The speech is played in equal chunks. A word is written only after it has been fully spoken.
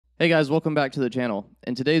Hey guys, welcome back to the channel.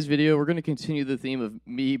 In today's video, we're going to continue the theme of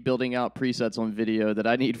me building out presets on video that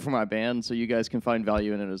I need for my band so you guys can find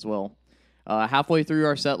value in it as well. Halfway through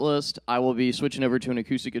our set list, I will be switching over to an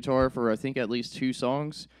acoustic guitar for I think at least 2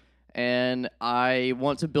 songs, and I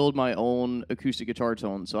want to build my own acoustic guitar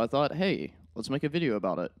tone, so I thought, hey, let's make a video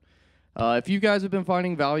about it. If you guys have been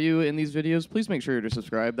finding value in these videos, please make sure to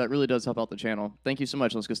subscribe. That really does help out the channel. Thank you so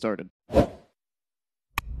much. Let's get started.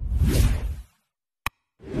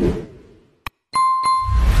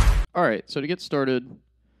 Alright, so to get started,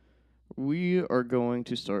 we are going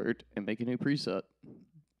to start and make a new preset.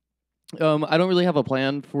 I don't really have a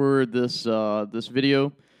plan for this this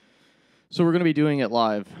video, so we're going to be doing it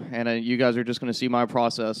live, and you guys are just going to see my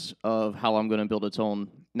process of how I'm going to build a tone.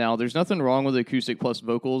 Now, there's nothing wrong with acoustic plus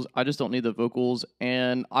vocals. I just don't need the vocals,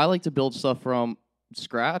 and I like to build stuff from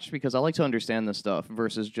scratch because I like to understand this stuff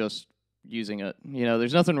versus just using it. You know,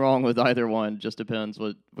 there's nothing wrong with either one. Just depends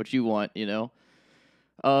what you want, you know.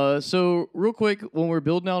 So real quick, when we're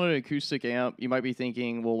building out an acoustic amp, you might be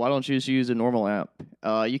thinking, well, why don't you just use a normal amp?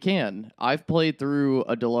 You can. I've played through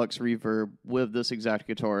a deluxe reverb with this exact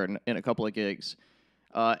guitar in a couple of gigs.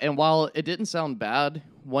 And while it didn't sound bad,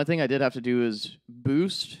 one thing I did have to do is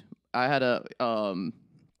boost. I had an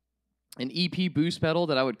EP boost pedal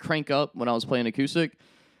that I would crank up when I was playing acoustic.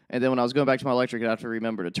 And then when I was going back to my electric, I'd have to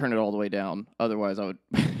remember to turn it all the way down. Otherwise, I would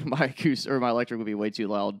my electric would be way too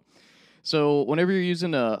loud. So whenever you're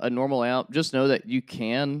using a normal amp, just know that you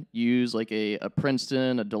can use like a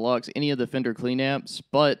Princeton, a Deluxe, any of the Fender clean amps,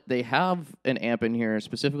 but they have an amp in here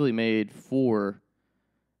specifically made for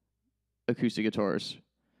acoustic guitars.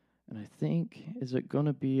 And I think, I think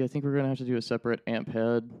we're going to have to do a separate amp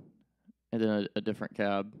head and then a different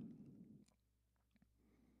cab.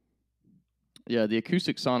 Yeah, the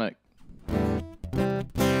Acoustic Sonic. I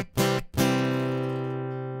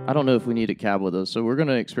don't know if we need a cab with us, so we're going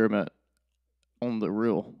to experiment on the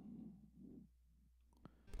real.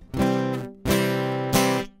 I'm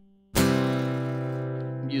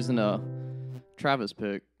using a Travis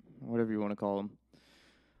pick, whatever you want to call them.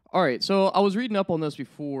 All right, so I was reading up on this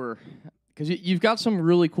before because you've got some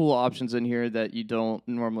really cool options in here that you don't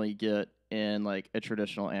normally get in like a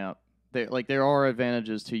traditional amp. There are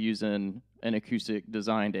advantages to using an acoustic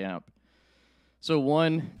designed amp. So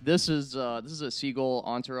one, this is a Seagull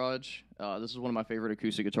Entourage. This is one of my favorite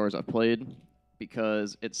acoustic guitars I've played,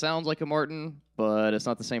 because it sounds like a Martin, but it's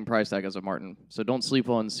not the same price tag as a Martin. So don't sleep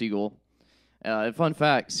on Seagull. Fun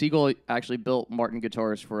fact, Seagull actually built Martin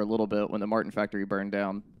guitars for a little bit when the Martin factory burned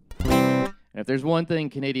down. And if there's one thing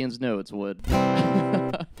Canadians know, it's wood.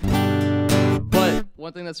 But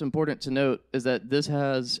one thing that's important to note is that this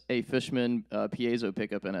has a Fishman piezo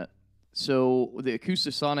pickup in it. So the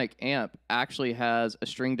Acoustic Sonic amp actually has a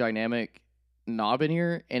string dynamic knob in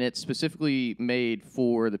here, and it's specifically made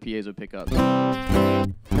for the piezo pickup.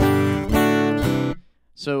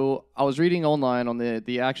 So I was reading online on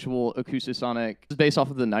the actual Acoustic Sonic. It's based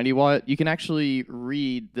off of the 90 watt. You can actually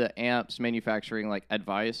read the amp's manufacturing like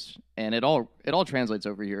advice, and it all translates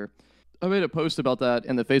over here. I made a post about that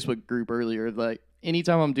in the Facebook group earlier. Like,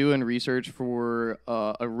 anytime I'm doing research for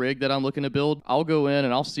a rig that I'm looking to build, I'll go in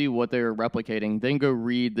and I'll see what they're replicating, then go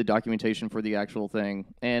read the documentation for the actual thing.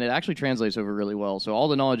 And it actually translates over really well. So all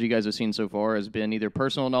the knowledge you guys have seen so far has been either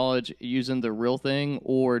personal knowledge using the real thing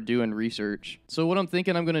or doing research. So what I'm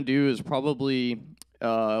thinking I'm going to do is probably,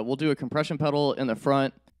 we'll do a compression pedal in the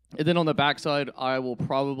front. And then on the backside, I will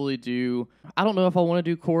probably do, I don't know if I want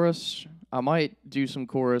to do chorus. I might do some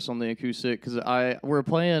chorus on the acoustic because we're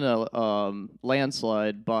playing a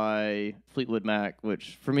Landslide by Fleetwood Mac,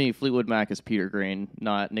 which for me, Fleetwood Mac is Peter Green,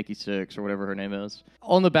 not Nikki Sixx or whatever her name is.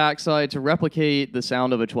 On the backside, to replicate the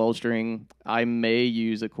sound of a 12-string, I may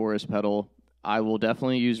use a chorus pedal. I will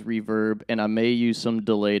definitely use reverb, and I may use some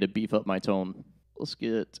delay to beef up my tone. Let's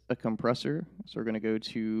get a compressor. So we're going to go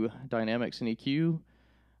to Dynamics and EQ.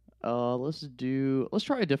 Let's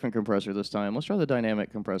try a different compressor this time. Let's try the dynamic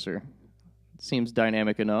compressor. Seems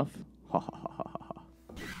dynamic enough. Ha ha ha ha ha.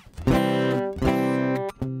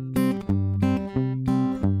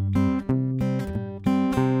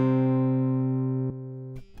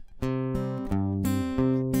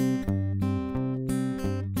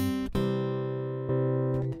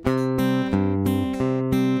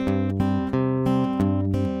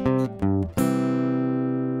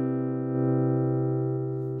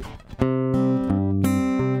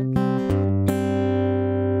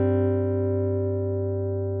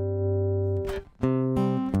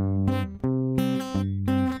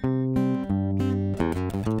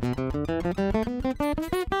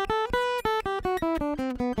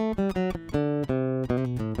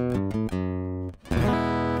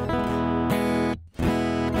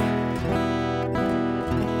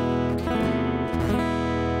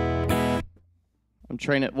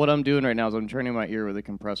 What I'm doing right now is I'm training my ear with a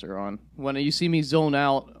compressor on. When you see me zone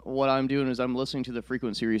out, what I'm doing is I'm listening to the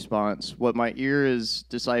frequency response. What my ear is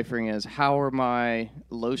deciphering is how are my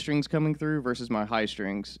low strings coming through versus my high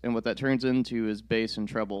strings, and what that turns into is bass and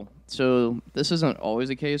treble. So this isn't always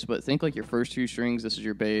the case, but think like your first 2 strings, this is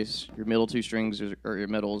your bass, your middle 2 strings are your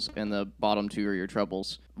middles, and the bottom 2 are your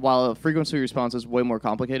trebles. While a frequency response is way more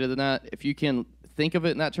complicated than that, if you can think of it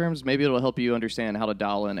in that terms, maybe it'll help you understand how to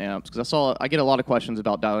dial in amps, because I get a lot of questions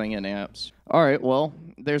about dialing in amps. All right, well,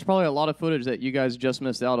 there's probably a lot of footage that you guys just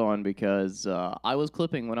missed out on because I was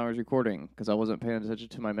clipping when I was recording because I wasn't paying attention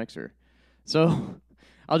to my mixer. So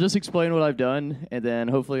I'll just explain what I've done, and then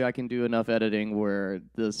hopefully I can do enough editing where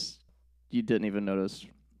you didn't even notice.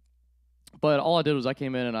 But all I did was I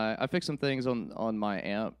came in and I fixed some things on my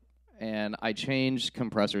amp, and I changed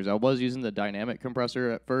compressors. I was using the dynamic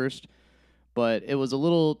compressor at first, but it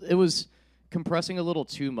was compressing a little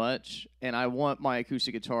too much, and I want my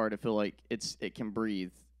acoustic guitar to feel like it can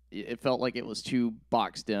breathe. It felt like it was too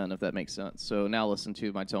boxed in, if that makes sense. So now listen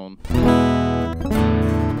to my tone.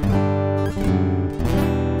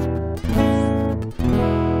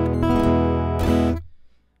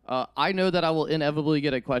 I know that I will inevitably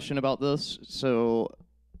get a question about this, so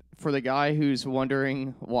for the guy who's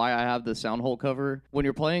wondering why I have the sound hole cover, when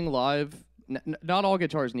you're playing live, not all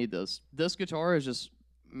guitars need this. This guitar is just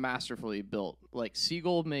masterfully built. Like,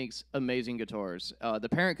 Seagull makes amazing guitars. The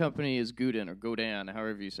parent company is Godin, or Godin,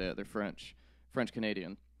 however you say it. They're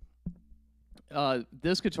French-Canadian.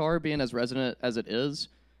 This guitar, being as resonant as it is,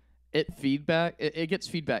 it gets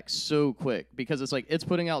feedback so quick because it's like it's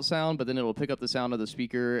putting out sound, but then it'll pick up the sound of the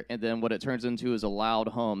speaker, and then what it turns into is a loud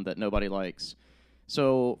hum that nobody likes.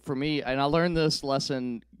 So for me, and I learned this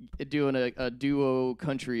lesson doing a duo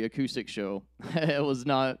country acoustic show. It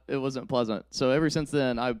wasn't pleasant. So ever since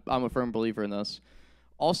then, I'm a firm believer in this.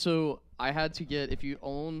 Also, I had to get, if you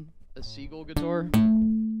own a Seagull guitar,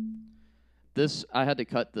 I had to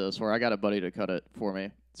cut this, or I got a buddy to cut it for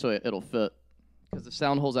me so it'll fit. Because the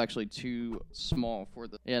sound hole's actually too small for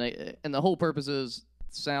the... And the whole purpose is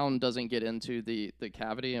sound doesn't get into the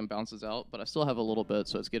cavity and bounces out, but I still have a little bit,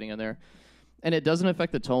 so it's getting in there. And it doesn't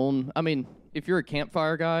affect the tone. I mean, if you're a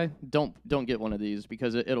campfire guy, don't get one of these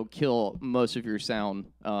because it'll kill most of your sound.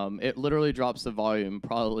 It literally drops the volume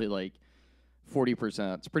probably like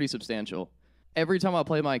 40%. It's pretty substantial. Every time I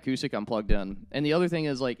play my acoustic, I'm plugged in. And the other thing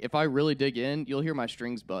is, like, if I really dig in, you'll hear my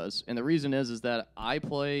strings buzz. And the reason is that I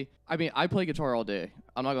play guitar all day.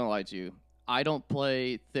 I'm not going to lie to you. I don't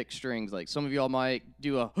play thick strings. Like, some of y'all might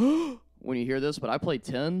do a when you hear this, but I play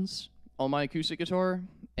 10s on my acoustic guitar.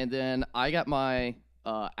 And then I got my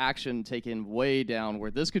action taken way down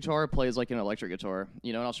where this guitar plays like an electric guitar.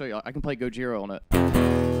 You know, and I'll show you. I can play Gojira on it.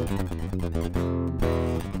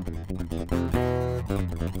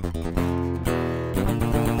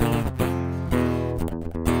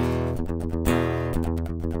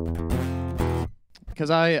 Because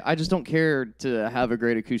I just don't care to have a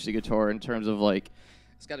great acoustic guitar in terms of, like,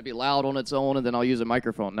 it's got to be loud on its own and then I'll use a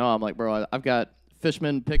microphone. No, I'm like, bro, I've got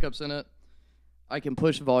Fishman pickups in it. I can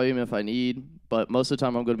push volume if I need, but most of the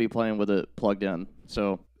time I'm going to be playing with it plugged in.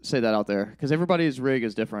 So say that out there, because everybody's rig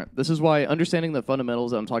is different. This is why understanding the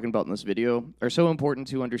fundamentals that I'm talking about in this video are so important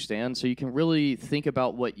to understand, so you can really think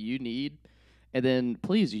about what you need. And then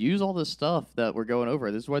please use all this stuff that we're going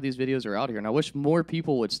over. This is why these videos are out here. And I wish more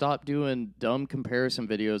people would stop doing dumb comparison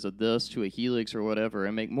videos of this to a Helix or whatever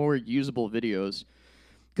and make more usable videos.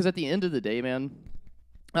 Because at the end of the day, man,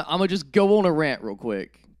 I'm going to just go on a rant real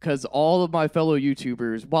quick. Because all of my fellow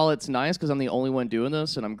YouTubers, while it's nice because I'm the only one doing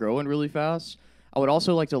this and I'm growing really fast, I would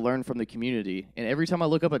also like to learn from the community. And every time I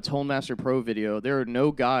look up a Tone Master Pro video, there are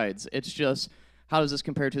no guides. It's just, how does this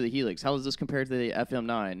compare to the Helix? How does this compare to the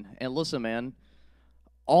FM9? And listen, man,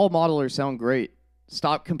 all modelers sound great.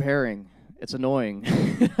 Stop comparing. It's annoying.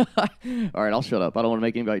 All right, I'll shut up. I don't want to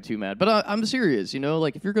make anybody too mad. But I'm serious, you know?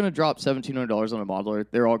 Like, if you're going to drop $1,700 on a modeler,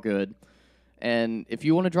 they're all good. And if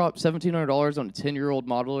you want to drop $1,700 on a 10-year-old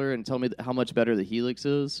modeler and tell me how much better the Helix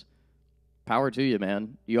is, power to you,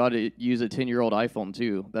 man. You ought to use a 10-year-old iPhone,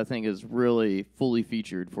 too. That thing is really fully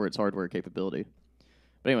featured for its hardware capability.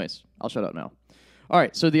 But anyways, I'll shut up now. All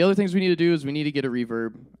right, so the other things we need to do is we need to get a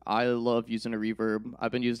reverb. I love using a reverb.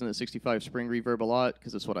 I've been using the 65 Spring reverb a lot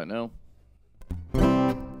because it's what I know.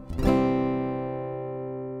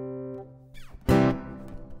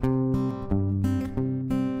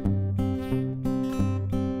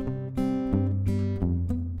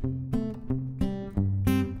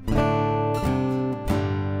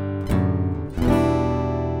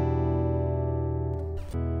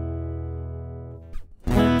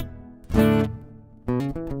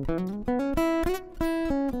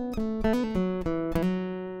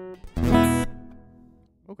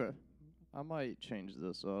 might change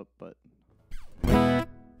this up, but yeah,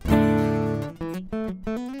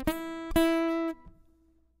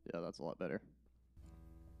 that's a lot better.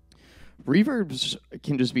 Reverbs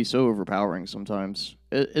can just be so overpowering sometimes.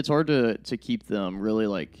 It's hard to keep them really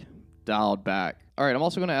like dialed back. All right, I'm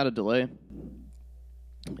also going to add a delay.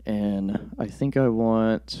 And I think I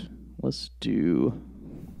want, let's do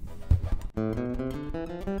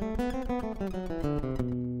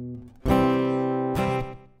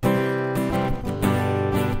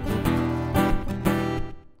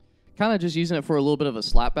kind of just using it for a little bit of a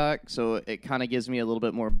slapback, so it kind of gives me a little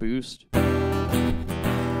bit more boost.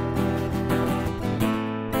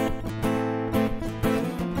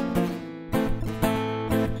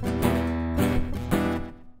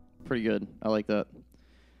 Pretty good. I like that.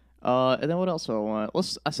 And then what else do I want?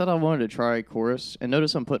 I said I wanted to try chorus, and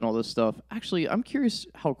notice I'm putting all this stuff. Actually, I'm curious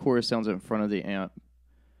how chorus sounds in front of the amp.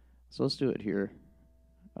 So let's do it here.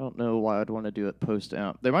 I don't know why I'd want to do it post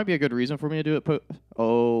amp. There might be a good reason for me to do it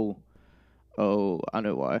Oh, I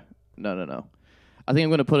know why. No. I think I'm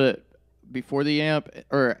going to put it before the amp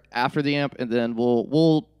or after the amp, and then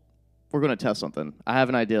we're going to test something. I have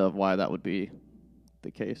an idea of why that would be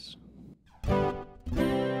the case.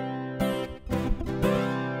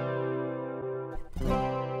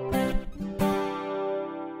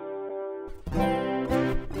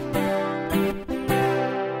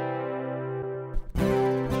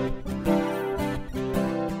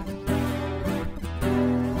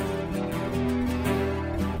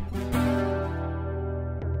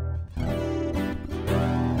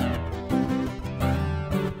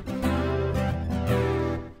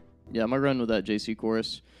 Yeah, I'm going to run with that JC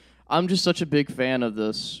chorus. I'm just such a big fan of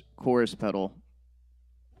this chorus pedal.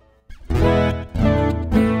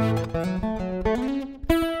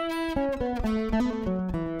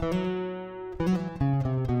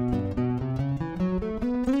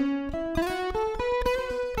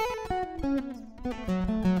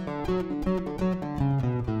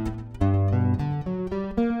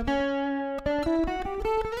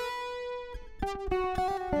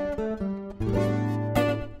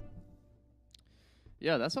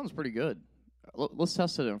 Yeah, that sounds pretty good. Let's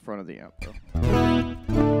test it in front of the amp, though.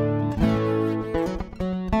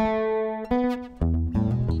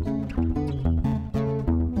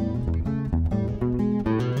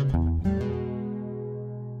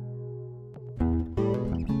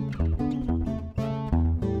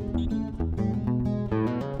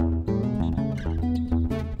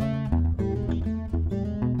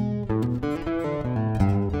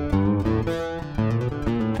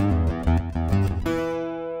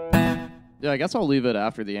 Yeah, I guess I'll leave it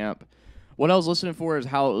after the amp. What I was listening for is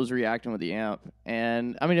how it was reacting with the amp.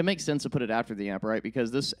 And, I mean, it makes sense to put it after the amp, right? Because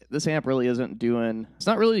this amp really isn't doing... It's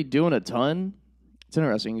not really doing a ton. It's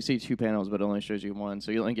interesting. You see two panels, but it only shows you one.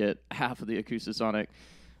 So you only get half of the acoustic sonic.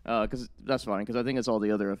 Because that's fine, because I think it's all the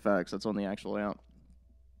other effects that's on the actual amp.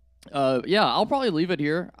 Yeah, I'll probably leave it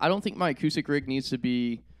here. I don't think my acoustic rig needs to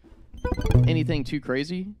be anything too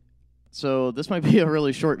crazy. So this might be a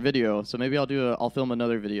really short video. So maybe I'll film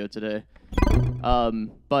another video today.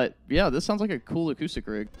 But yeah, this sounds like a cool acoustic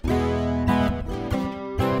rig. You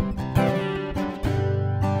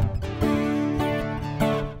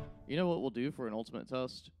know what we'll do for an ultimate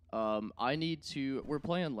test? We're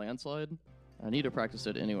playing Landslide. I need to practice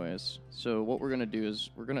it anyways. So what we're going to do is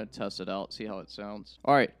we're going to test it out, see how it sounds.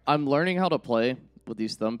 All right, I'm learning how to play with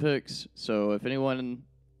these thumb picks. So if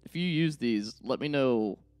you use these, let me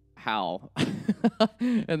know how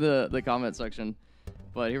in the comment section.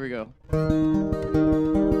 But here we go.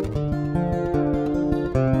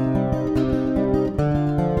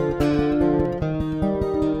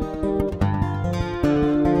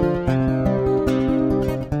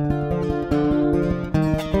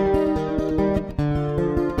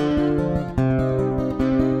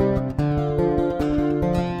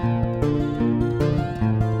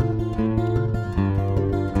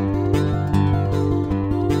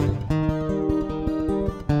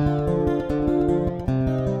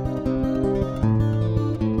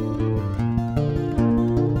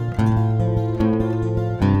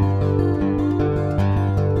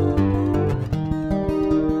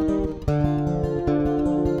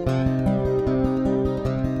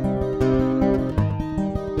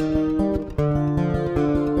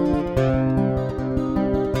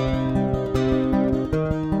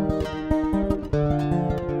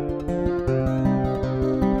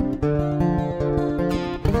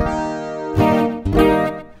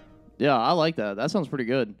 Yeah, I like that. That sounds pretty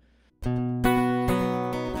good.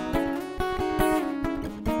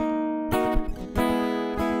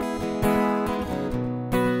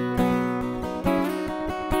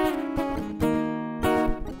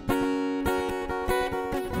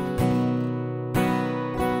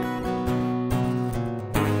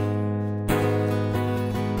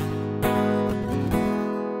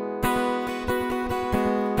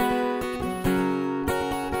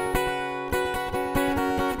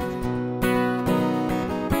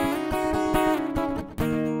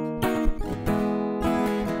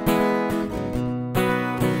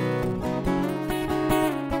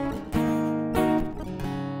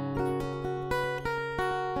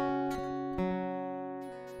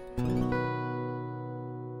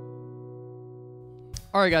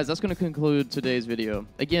 Alright guys, that's going to conclude today's video.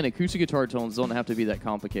 Again, acoustic guitar tones don't have to be that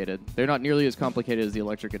complicated. They're not nearly as complicated as the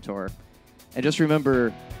electric guitar. And just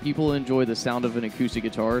remember, people enjoy the sound of an acoustic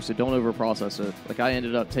guitar, so don't overprocess it. Like, I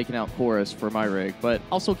ended up taking out chorus for my rig, but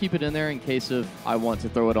I'll still keep it in there in case if I want to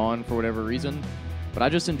throw it on for whatever reason. But I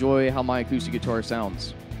just enjoy how my acoustic guitar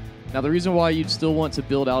sounds. Now, the reason why you'd still want to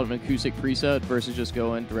build out an acoustic preset versus just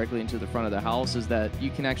going directly into the front of the house is that you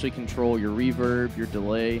can actually control your reverb, your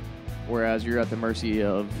delay, whereas you're at the mercy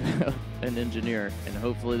of an engineer, and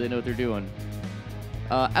hopefully they know what they're doing.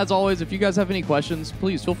 As always, if you guys have any questions,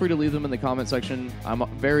 please feel free to leave them in the comment section. I'm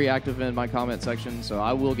very active in my comment section, so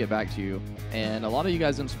I will get back to you. And a lot of you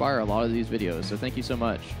guys inspire a lot of these videos, so thank you so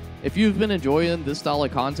much. If you've been enjoying this style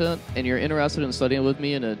of content and you're interested in studying with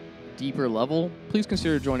me in a deeper level, please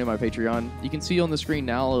consider joining my Patreon. You can see on the screen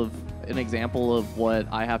now of an example of what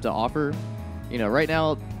I have to offer. You know, right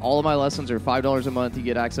now, all of my lessons are $5 a month. You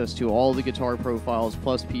get access to all the guitar profiles,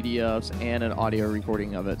 plus PDFs, and an audio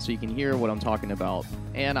recording of it, so you can hear what I'm talking about.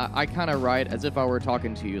 And I kind of write as if I were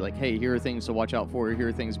talking to you, like, hey, here are things to watch out for, here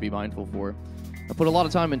are things to be mindful for. I put a lot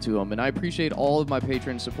of time into them, and I appreciate all of my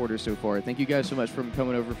Patreon supporters so far. Thank you guys so much for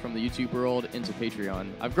coming over from the YouTube world into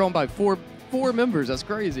Patreon. I've grown by four members. That's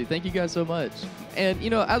crazy. Thank you guys so much. And, you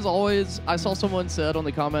know, as always, I saw someone said on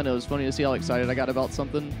the comment, it was funny to see how excited I got about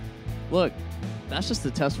something. Look, that's just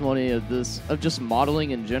the testimony of this, of just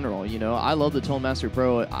modeling in general. You know, I love the Tone Master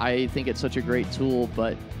Pro. I think it's such a great tool,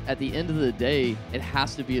 but at the end of the day, it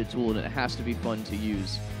has to be a tool and it has to be fun to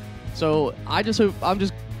use. So I'm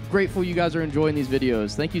just grateful you guys are enjoying these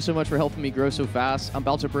videos. Thank you so much for helping me grow so fast. I'm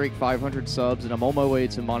about to break 500 subs and I'm on my way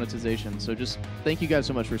to monetization. So just thank you guys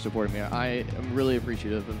so much for supporting me. I am really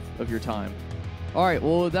appreciative of your time. All right,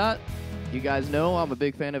 well, with that, you guys know I'm a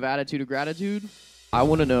big fan of attitude of gratitude. I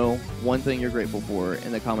want to know one thing you're grateful for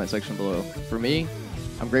in the comment section below. For me,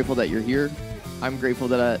 I'm grateful that you're here. I'm grateful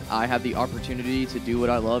that I have the opportunity to do what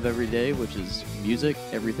I love every day, which is music,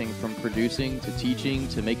 everything from producing to teaching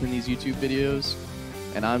to making these YouTube videos.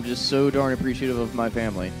 And I'm just so darn appreciative of my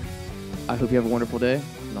family. I hope you have a wonderful day,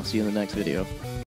 and I'll see you in the next video.